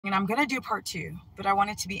and I'm going to do part two, but I want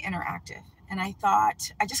it to be interactive. And I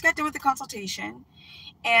thought, I just got done with the consultation.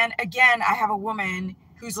 And again, I have a woman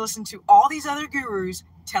who's listened to all these other gurus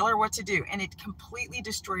tell her what to do, and it completely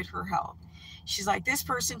destroyed her health. She's like, this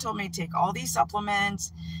person told me to take all these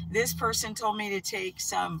supplements. This person told me to take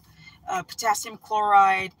some potassium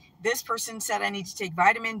chloride. This person said I need to take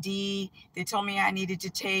vitamin D. They told me I needed to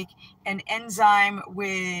take an enzyme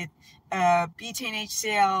with betaine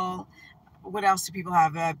HCl. What else do people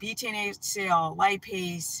have? Betaine HCl,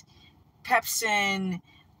 lipase, pepsin,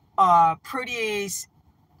 protease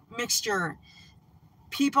mixture.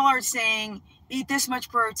 People are saying eat this much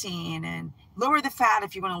protein and lower the fat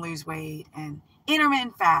if you want to lose weight, and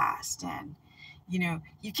intermittent fast, and you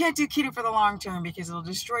can't do keto for the long term because it'll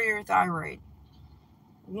destroy your thyroid.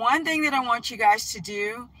 One thing that I want you guys to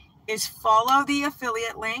do is follow the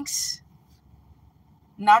affiliate links.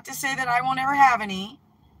 Not to say that I won't ever have any,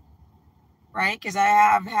 right? Because I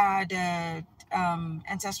have had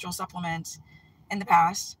ancestral supplements in the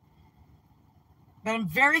past. But I'm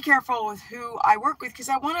very careful with who I work with because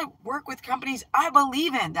I want to work with companies I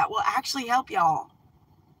believe in that will actually help y'all.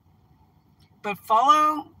 But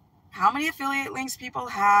follow how many affiliate links people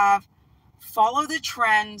have. Follow the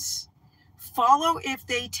trends. Follow if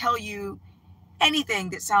they tell you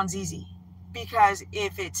anything that sounds easy. Because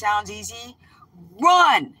if it sounds easy,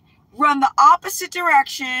 run. Run the opposite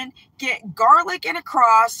direction. Get garlic and a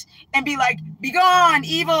cross and be like, be gone,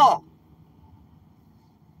 evil.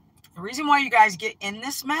 The reason why you guys get in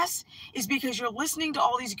this mess is because you're listening to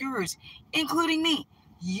all these gurus, including me.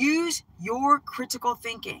 Use your critical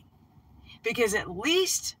thinking, because at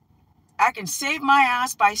least I can save my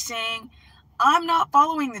ass by saying I'm not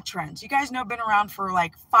following the trends. You guys know I've been around for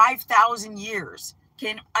like 5,000 years.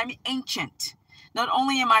 Okay, I'm ancient. Not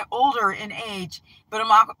only am I older in age, but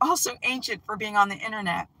I'm also ancient for being on the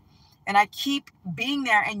internet. And I keep being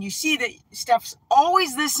there, and you see that stuff's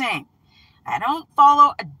always the same. I don't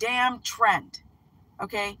follow a damn trend,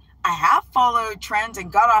 okay? I have followed trends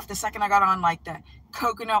and got off the second I got on, like the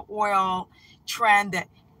coconut oil trend, the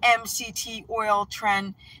MCT oil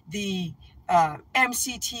trend, the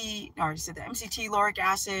MCT, or I said the MCT lauric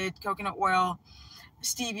acid, coconut oil,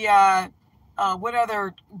 stevia, what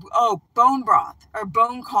other, bone broth or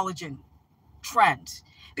bone collagen trend,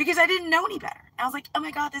 because I didn't know any better. I was like, oh my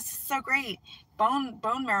God, this is so great. Bone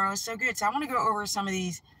marrow is so good. So I want to go over some of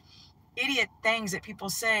these idiot things that people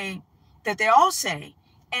say, that they all say,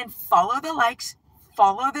 and follow the likes,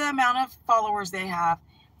 follow the amount of followers they have,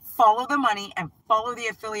 follow the money, and follow the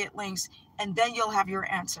affiliate links, and then you'll have your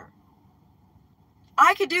answer.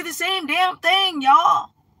 I could do the same damn thing,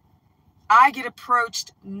 y'all. I get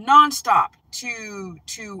approached nonstop to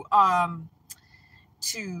have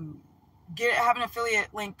an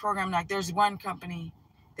affiliate link program. Like there's one company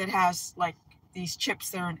that has like these chips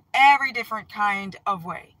that are in every different kind of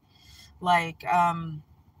way. Like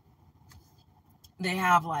they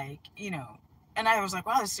have like, and I was like,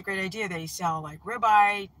 wow, this is a great idea. They sell like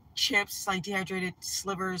ribeye chips, like dehydrated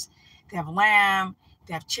slivers. They have lamb,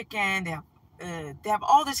 they have chicken, they have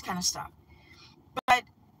all this kind of stuff. But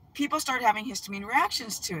people start having histamine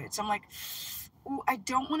reactions to it. So I'm like, ooh, I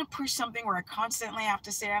don't want to push something where I constantly have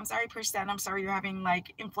to say, I'm sorry, push that. I'm sorry, you're having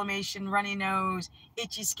like inflammation, runny nose,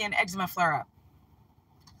 itchy skin, eczema flare up,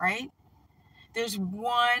 right? There's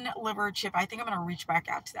one liver chip. I think I'm going to reach back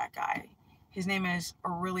out to that guy. His name is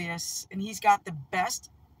Aurelius, and he's got the best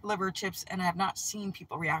liver chips, and I have not seen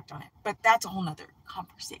people react on it. But that's a whole nother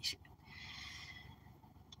conversation.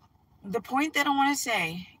 The point that I want to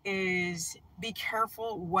say is be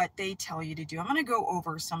careful what they tell you to do. I'm going to go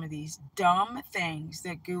over some of these dumb things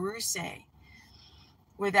that gurus say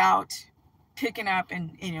without picking up,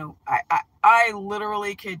 and I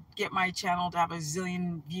literally could get my channel to have a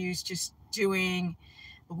zillion views just doing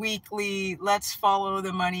weekly let's follow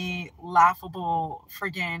the money laughable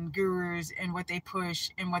friggin' gurus and what they push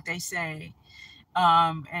and what they say,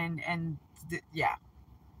 yeah,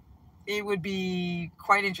 it would be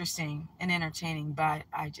quite interesting and entertaining, but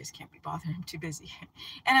I just can't be bothered. I'm too busy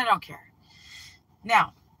and I don't care.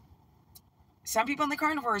 Now, some people in the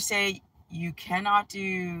carnivore say you cannot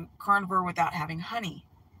do carnivore without having honey,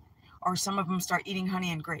 or some of them start eating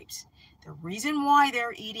honey and grapes. The reason why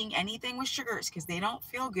they're eating anything with sugar is because they don't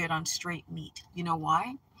feel good on straight meat. You know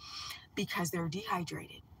why? Because they're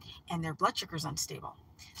dehydrated and their blood sugar is unstable.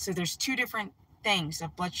 So there's two different things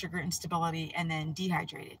of blood sugar instability and then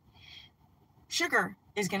dehydrated. Sugar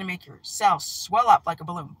is going to make your cells swell up like a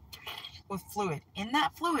balloon with fluid. In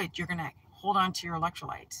that fluid, you're going to hold on to your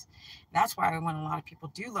electrolytes. That's why when a lot of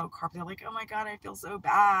people do low carb, they're like, oh my God, I feel so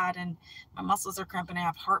bad. And my muscles are cramping. I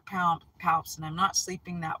have heart palps and I'm not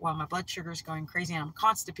sleeping that well. My blood sugar is going crazy and I'm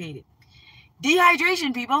constipated.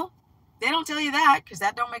 Dehydration, people. They don't tell you that because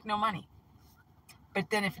that don't make no money. But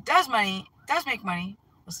then if it does make money,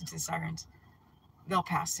 listen to the sirens. They'll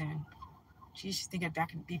pass soon. Geez, think I'd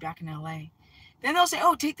be back in LA. Then they'll say,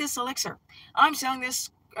 oh, take this elixir. I'm selling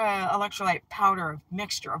this electrolyte powder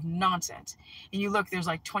mixture of nonsense. And you look, there's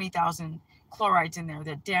like 20,000 chlorides in there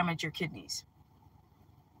that damage your kidneys.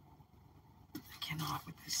 I cannot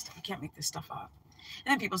with this stuff. I can't make this stuff up.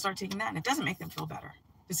 And then people start taking that and it doesn't make them feel better.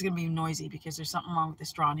 This is going to be noisy because there's something wrong with this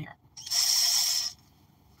straw in here.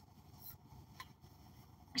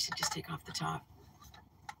 I should just take off the top.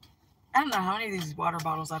 I don't know how many of these water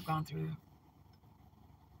bottles I've gone through.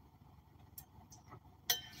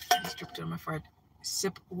 I just dripped on my forehead.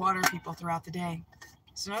 Sip water, people, throughout the day.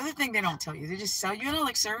 It's another thing they don't tell you. They just sell you an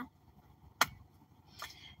elixir.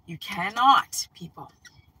 You cannot, people,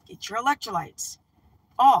 get your electrolytes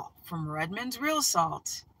all from Redmond's Real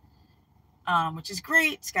Salt, which is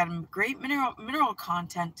great. It's got a great mineral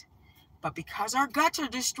content. But because our guts are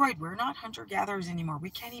destroyed, we're not hunter-gatherers anymore.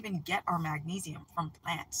 We can't even get our magnesium from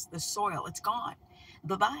plants. The soil, it's gone.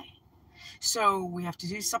 Bye-bye. So we have to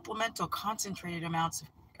do supplemental concentrated amounts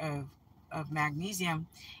of magnesium,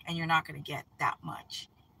 and you're not going to get that much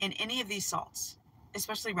in any of these salts,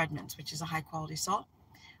 especially Redmond's, which is a high-quality salt,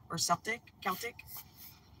 or Celtic,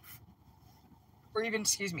 or even,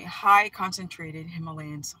 high concentrated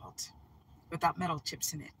Himalayan salt without metal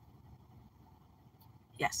chips in it.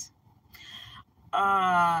 Yes.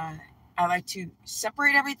 I like to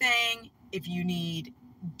separate everything. If you need,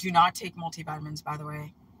 do not take multivitamins, by the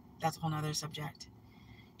way. That's a whole nother subject.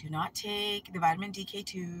 Do not take the vitamin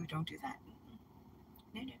DK2. Don't do that.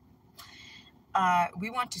 No. We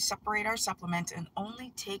want to separate our supplements and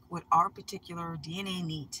only take what our particular DNA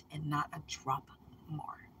needs and not a drop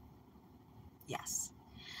more. Yes.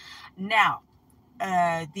 Now,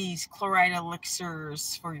 these chloride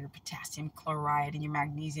elixirs for your potassium chloride and your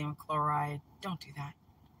magnesium chloride, don't do that.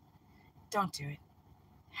 Don't do it.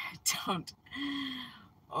 Don't.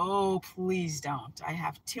 Oh, please don't. I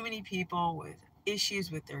have too many people with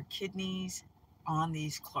issues with their kidneys on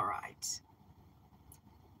these chlorides.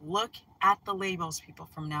 Look at the labels, people,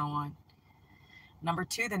 from now on. Number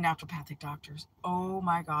 2, the naturopathic doctors. Oh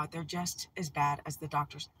my God, they're just as bad as the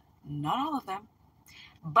doctors. Not all of them,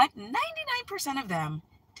 but 99% of them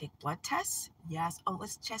take blood tests. Yes. Oh,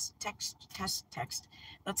 let's test.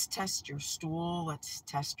 Let's test your stool. Let's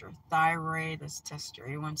test your thyroid. Let's test your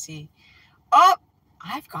A1C. Oh,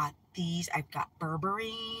 I've got these. I've got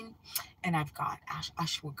berberine, and I've got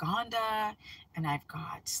ashwagandha, and I've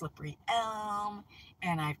got slippery elm,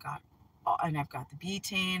 and I've got the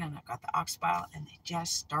betaine, and I've got the oxbile, and they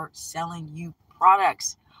just start selling you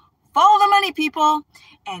products. Follow the money, people,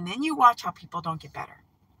 and then you watch how people don't get better.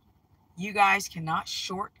 You guys cannot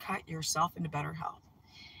shortcut yourself into better health.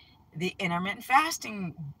 The intermittent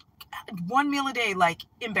fasting, 1 meal a day, like,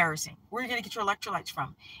 embarrassing. Where are you going to get your electrolytes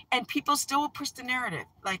from? And people still will push the narrative,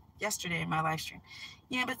 like yesterday in my live stream.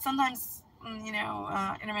 Yeah, but sometimes,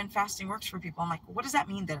 intermittent fasting works for people. I'm like, what does that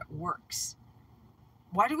mean that it works?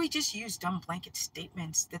 Why do we just use dumb blanket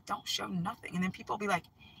statements that don't show nothing? And then people will be like,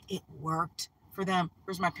 it worked for them.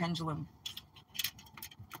 Where's my pendulum?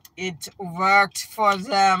 It worked for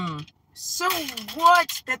them. So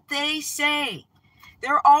what that they say?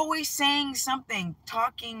 They're always saying something.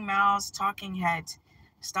 Talking mouths, talking heads.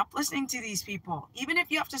 Stop listening to these people. Even if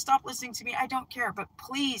you have to stop listening to me, I don't care. But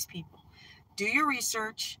please, people, do your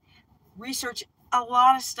research. Research a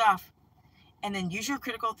lot of stuff. And then use your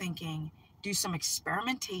critical thinking. Do some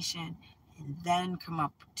experimentation. And then come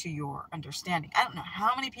up to your understanding. I don't know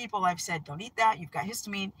how many people I've said, don't eat that. You've got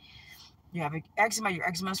histamine. You have eczema, your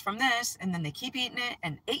eczema's from this, and then they keep eating it,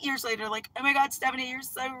 and 8 years later, like, oh my God, Stephanie, you're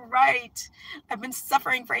so right. I've been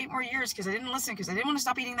suffering for 8 more years because I didn't listen, because I didn't want to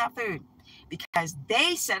stop eating that food, because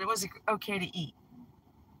they said it was okay to eat.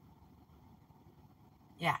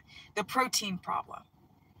 Yeah, the protein problem.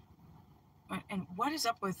 And what is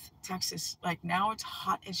up with Texas? Like, now it's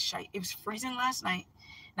hot as shite. It was freezing last night.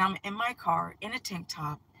 Now I'm in my car, in a tank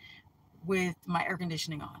top, with my air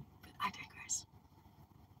conditioning on. But I digress.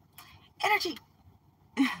 Energy.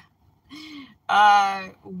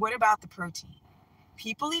 What about the protein?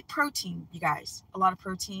 People eat protein, you guys, a lot of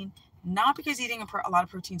protein, not because eating a lot of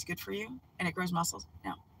protein is good for you and it grows muscles.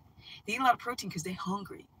 No, they eat a lot of protein because they're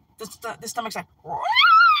hungry. The stomach's like,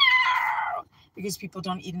 because people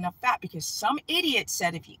don't eat enough fat, because some idiot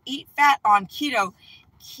said if you eat fat on keto,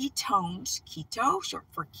 keto, short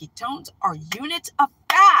for ketones, are units of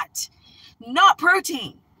fat. not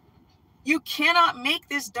protein. You cannot make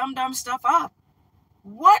this dumb stuff up.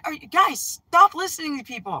 What are you guys? Stop listening to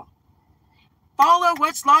people. Follow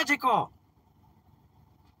what's logical,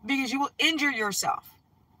 because you will injure yourself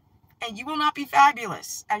and you will not be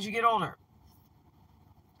fabulous as you get older.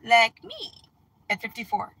 Like me at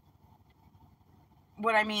 54.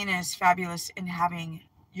 What I mean is fabulous in having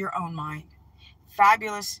your own mind,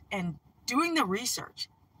 fabulous in doing the research,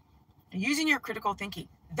 using your critical thinking.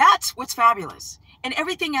 That's what's fabulous. And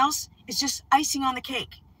everything else is just icing on the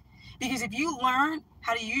cake. Because if you learn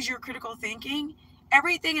how to use your critical thinking,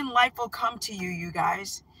 everything in life will come to you, you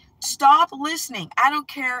guys. Stop listening. I don't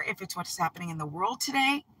care if it's what's happening in the world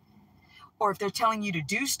today or if they're telling you to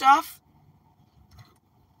do stuff.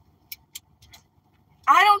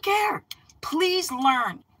 I don't care. Please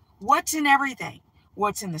learn what's in everything.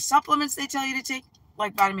 What's in the supplements they tell you to take,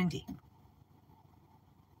 like vitamin D.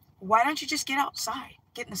 Why don't you just get outside,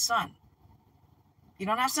 get in the sun? You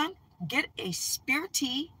don't have sun? Get a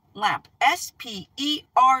Sperti lamp, Sperti,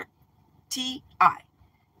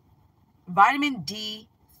 vitamin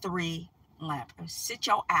D3 lamp. Sit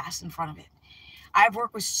your ass in front of it. I've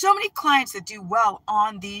worked with so many clients that do well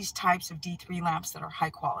on these types of D3 lamps that are high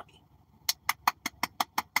quality.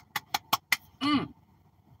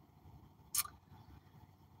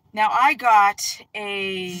 Now I got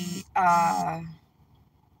a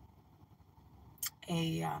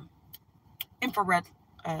infrared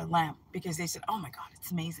lamp because they said, oh my God,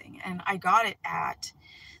 it's amazing. And I got it at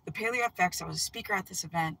the Paleo FX. I was a speaker at this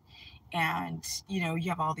event. And, you know, you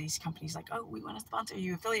have all these companies like, oh, we want to sponsor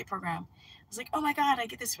you, affiliate program. I was like, oh my God, I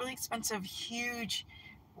get this really expensive, huge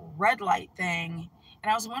red light thing.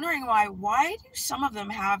 And I was wondering why do some of them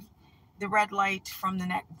have the red light from the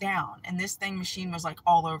neck down? And this machine was like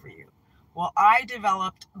all over you. Well, I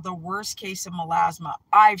developed the worst case of melasma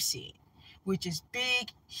I've seen, which is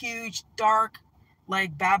big, huge, dark,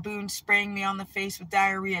 like baboons spraying me on the face with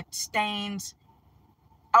diarrhea stains.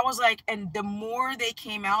 I was like, and the more they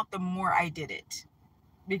came out, the more I did it.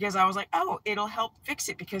 Because I was like, oh, it'll help fix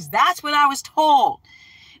it. Because that's what I was told.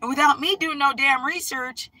 And without me doing no damn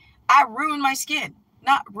research, I ruined my skin.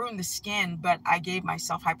 Not ruined the skin, but I gave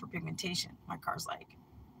myself hyperpigmentation. My car's like,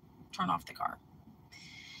 turn off the car.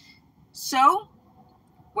 So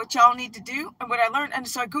what y'all need to do, and what I learned, and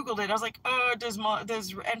so I Googled it. I was like, does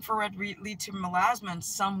infrared lead to melasma in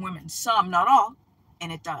some women? Some, not all.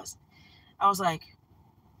 And it does. I was like,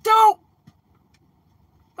 don't.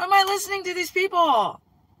 Why am I listening to these people?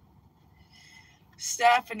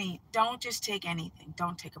 Stephanie, don't just take anything.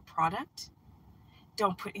 Don't take a product.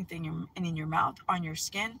 Don't put anything in your mouth, on your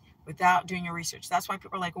skin, without doing your research. That's why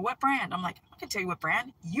people are like, well, what brand? I'm like, I can tell you what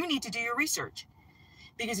brand. You need to do your research.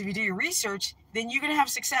 Because if you do your research, then you're going to have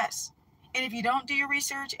success. And if you don't do your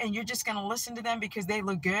research and you're just going to listen to them because they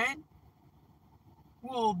look good,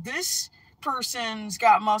 well, this person's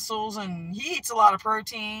got muscles and he eats a lot of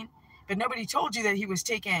protein, but nobody told you that he was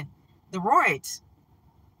taking the roids,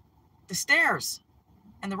 the stairs,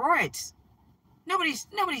 and the roids. Nobody's,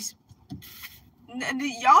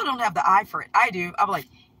 y'all don't have the eye for it. I do. I'm like,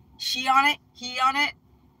 she on it, he on it.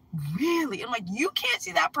 Really? I'm like, you can't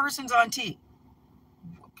see that person's on T.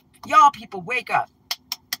 Y'all people, wake up.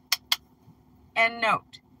 And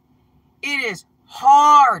note, it is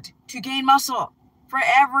hard to gain muscle for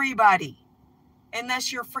everybody.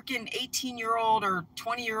 Unless you're a freaking 18-year-old or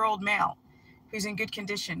 20-year-old male who's in good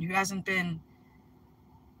condition, who hasn't been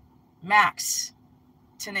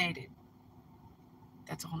vaccinated.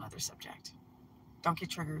 That's a whole nother subject. Don't get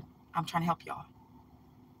triggered. I'm trying to help y'all.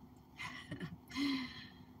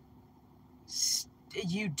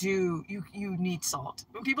 You need salt.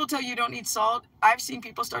 When people tell you don't need salt, I've seen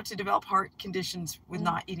people start to develop heart conditions with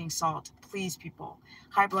not eating salt. Please, people,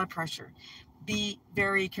 high blood pressure, be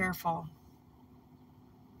very careful.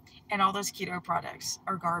 And all those keto products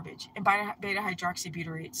are garbage. And beta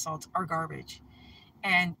hydroxybutyrate salts are garbage.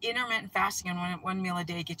 And intermittent fasting on one meal a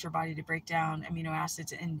day gets your body to break down amino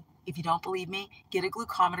acids. And if you don't believe me, get a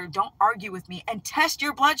glucometer. Don't argue with me and test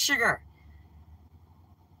your blood sugar.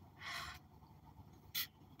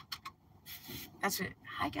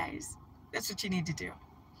 Hi guys. That's what you need to do.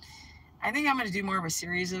 I think I'm going to do more of a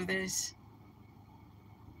series of this.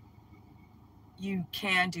 You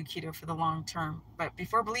can do keto for the long term, but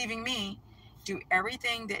before believing me, do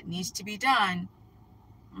everything that needs to be done.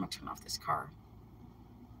 I'm going to turn off this car.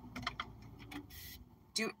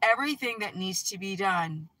 Do everything that needs to be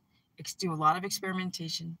done. Do a lot of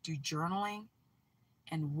experimentation, do journaling,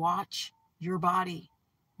 and watch your body.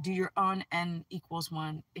 Do your own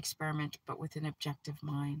N=1 experiment, but with an objective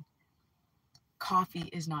mind. Coffee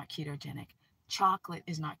is not ketogenic. Chocolate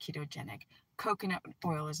is not ketogenic. Coconut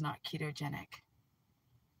oil is not ketogenic.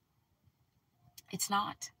 It's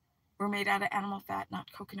not. We're made out of animal fat, not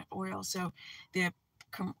coconut oil. So the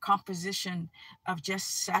composition of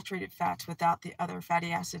just saturated fats without the other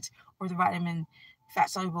fatty acids or the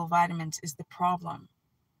fat-soluble vitamins is the problem,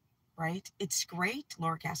 right? It's great.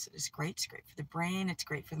 Lauric acid is great. It's great for the brain. It's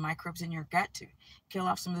great for the microbes in your gut to kill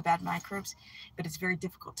off some of the bad microbes, but it's very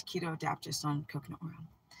difficult to keto adapt just on coconut oil.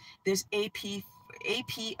 This APO4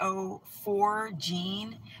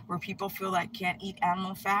 gene where people feel like can't eat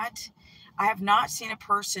animal fat. I have not seen a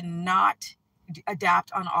person not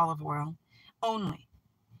adapt on olive oil only.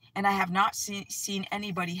 And I have not seen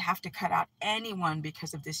anybody have to cut out anyone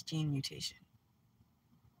because of this gene mutation.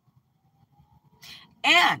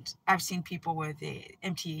 And I've seen people with the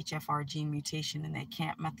MTHFR gene mutation and they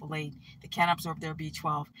can't methylate, they can't absorb their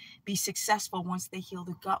B12, be successful once they heal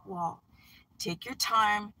the gut wall. Take your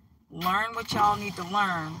time, learn what y'all need to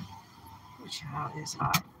learn, which is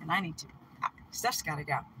hot, and I need to. Steph's got to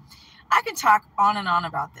go. I can talk on and on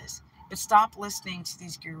about this, but stop listening to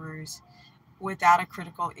these gurus without a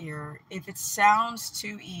critical ear. If it sounds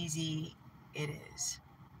too easy, it is.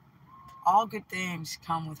 All good things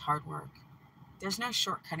come with hard work. There's no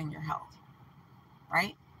shortcutting your health,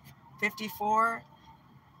 right? 54,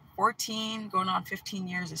 14, going on 15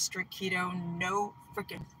 years of strict keto, no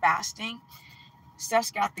freaking fasting.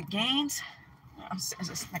 Steph's got the gains. Is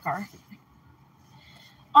this in the car?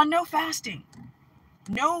 On no fasting.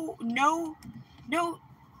 No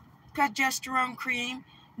progesterone cream,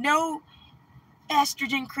 no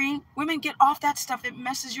estrogen cream. Women, get off that stuff. It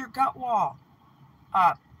messes your gut wall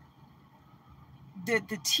up.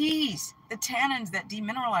 The teas, the tannins that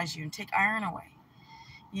demineralize you and take iron away.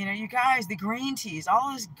 You know, you guys, the green teas,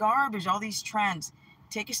 all this garbage, all these trends.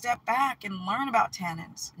 Take a step back and learn about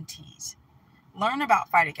tannins and teas. Learn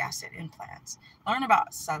about phytic acid in plants. Learn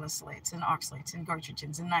about salicylates and oxalates and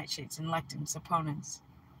goitrogens and nightshades and lectins, saponins.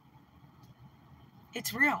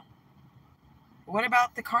 It's real. What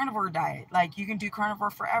about the carnivore diet? Like, you can do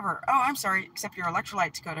carnivore forever. Oh, I'm sorry, except your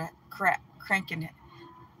electrolytes go to crank and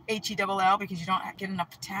HELL because you don't get enough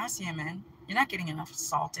potassium in. You're not getting enough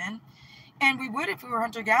salt in. And we would if we were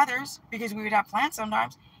hunter-gatherers because we would have plants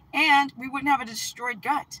sometimes and we wouldn't have a destroyed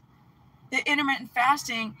gut. The intermittent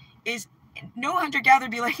fasting is no hunter-gatherer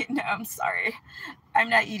be like, no, I'm sorry. I'm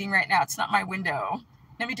not eating right now. It's not my window.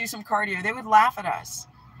 Let me do some cardio. They would laugh at us.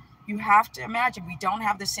 You have to imagine we don't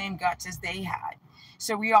have the same guts as they had.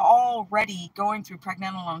 So we are already going through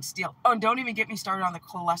pregnenolone steel. Oh, and don't even get me started on the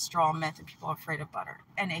cholesterol myth and people are afraid of butter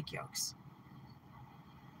and egg yolks.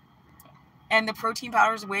 And the protein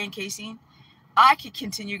powders, whey and casein. I could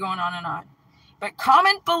continue going on and on. But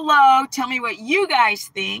comment below. Tell me what you guys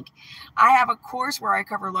think. I have a course where I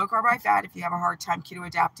cover low carb, high fat if you have a hard time keto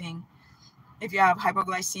adapting. If you have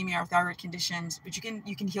hypoglycemia or thyroid conditions, but you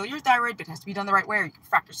can heal your thyroid, but it has to be done the right way or you can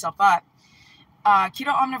frack yourself up.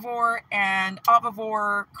 Keto omnivore and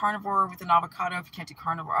avivore, carnivore with an avocado. If you can't do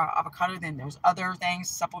carnivore avocado, then there's other things,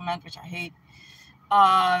 supplement, which I hate,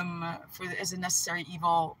 as a necessary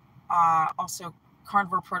evil. Also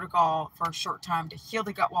carnivore protocol for a short time to heal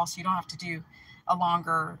the gut wall so you don't have to do a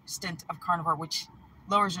longer stint of carnivore, which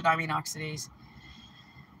lowers your diamine oxidase.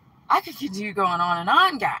 I could continue going on and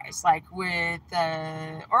on, guys, like with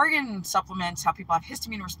organ supplements, how people have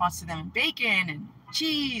histamine response to them, and bacon and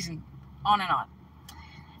cheese and on and on.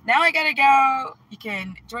 Now I gotta go. You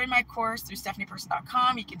can join my course through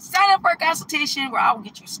stephanieperson.com. You can sign up for a consultation where I will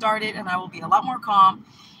get you started and I will be a lot more calm.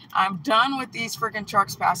 I'm done with these freaking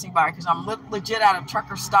trucks passing by because I'm legit at a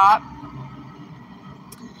trucker stop.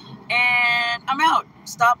 And I'm out.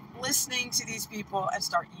 Stop listening to these people and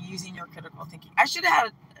start using your critical thinking. I should have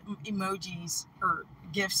had emojis or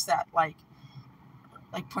gifs that like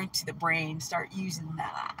point to the brain. Start using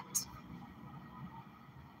that.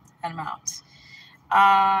 And I'm out.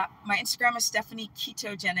 My Instagram is Stephanie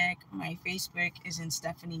Ketogenic. My Facebook is in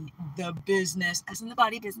Stephanie the Business, as in the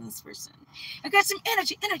body business person. I got some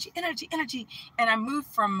energy. And I moved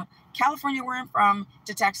from California, where I'm from,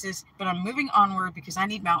 to Texas, but I'm moving onward because I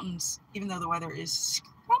need mountains, even though the weather is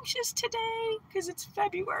scrumptious today because it's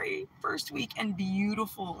February 1st week and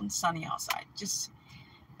beautiful and sunny outside. Just,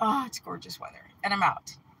 it's gorgeous weather. And I'm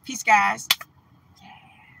out. Peace, guys.